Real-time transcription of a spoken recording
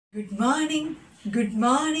Good morning, good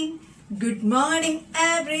morning, good morning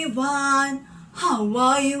everyone. How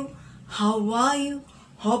are you? How are you?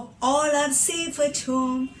 Hope all are safe at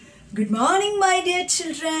home. Good morning, my dear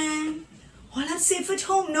children. All are safe at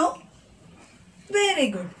home, no? Very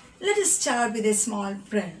good. Let us start with a small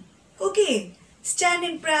prayer. Okay, stand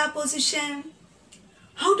in prayer position.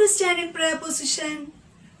 How to stand in prayer position?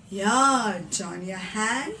 Yeah, join your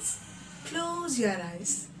hands, close your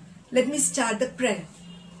eyes. Let me start the prayer.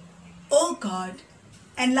 O God,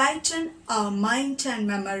 enlighten our mind and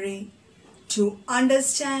memory to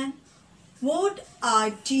understand what our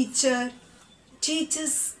teacher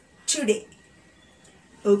teaches today.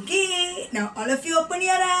 Okay, now all of you open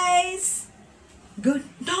your eyes. Good.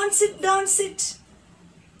 Don't sit, don't sit.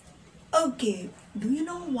 Okay, do you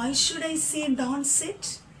know why should I say don't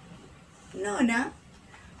sit? No, na?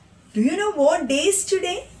 Do you know what day is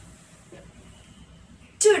today?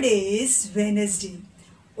 Today is Wednesday.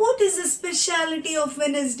 What is the speciality of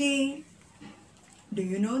Wednesday? Do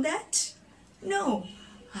you know that? No,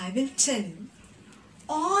 I will tell you.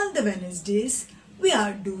 All the Wednesdays we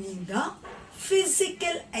are doing the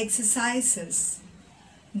physical exercises.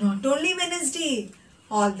 Not only Wednesday,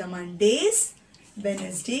 all the Mondays,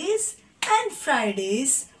 Wednesdays and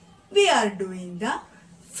Fridays we are doing the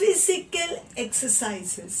physical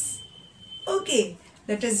exercises. Okay,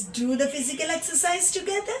 let us do the physical exercise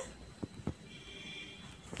together.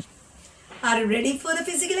 Are you ready for the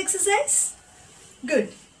physical exercise?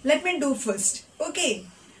 Good. Let me do first. Okay.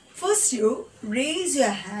 First you raise your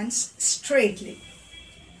hands straightly.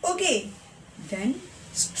 Okay. Then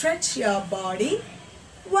stretch your body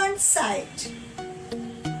one side.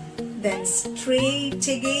 Then straight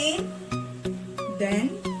again.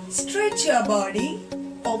 Then stretch your body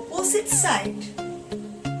opposite side.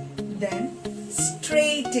 Then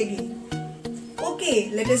straight again. Okay.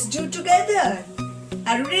 Let us do together.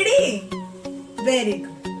 Are you ready? Very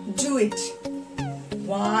good. Do it.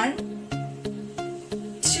 1,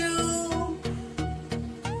 2,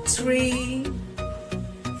 3,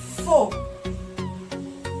 4,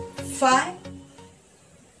 5,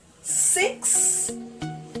 6,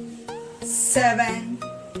 7,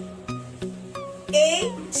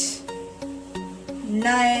 8,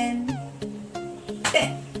 9,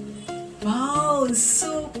 10. Wow,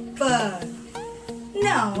 super.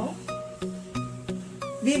 Now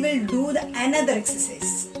we will do the another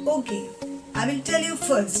exercise. Okay, I will tell you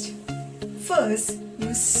first. First,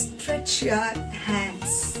 you stretch your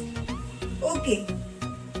hands. Okay,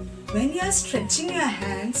 when you are stretching your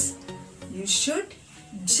hands, you should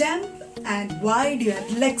jump and wide your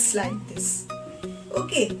legs like this.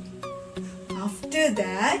 Okay, after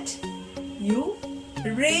that, you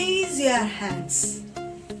raise your hands.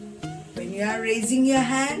 When you are raising your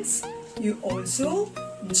hands, you also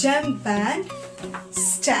jump and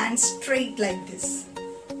stand straight like this.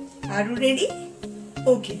 Are you ready?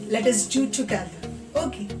 Okay, let us do together.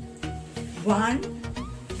 Okay. 1,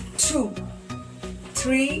 2,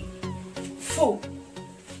 3, 4,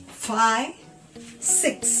 5,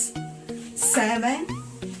 6, 7,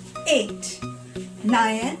 8,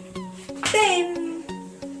 9, 10.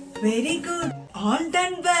 Very good. All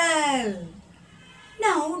done well.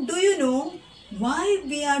 Now, do you know why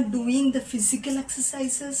we are doing the physical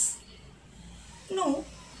exercises? No,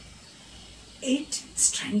 it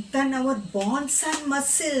strengthens our bones and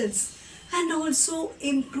muscles and also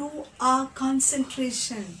improve our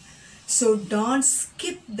concentration. So don't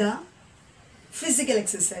skip the physical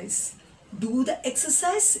exercise. Do the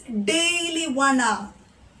exercise daily 1 hour.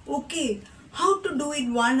 Okay, how to do it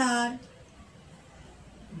 1 hour?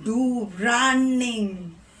 Do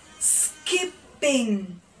running,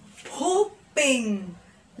 skipping, hopping.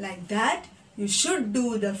 Like that, you should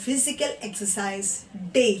do the physical exercise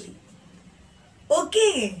daily.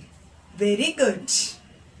 Okay, very good.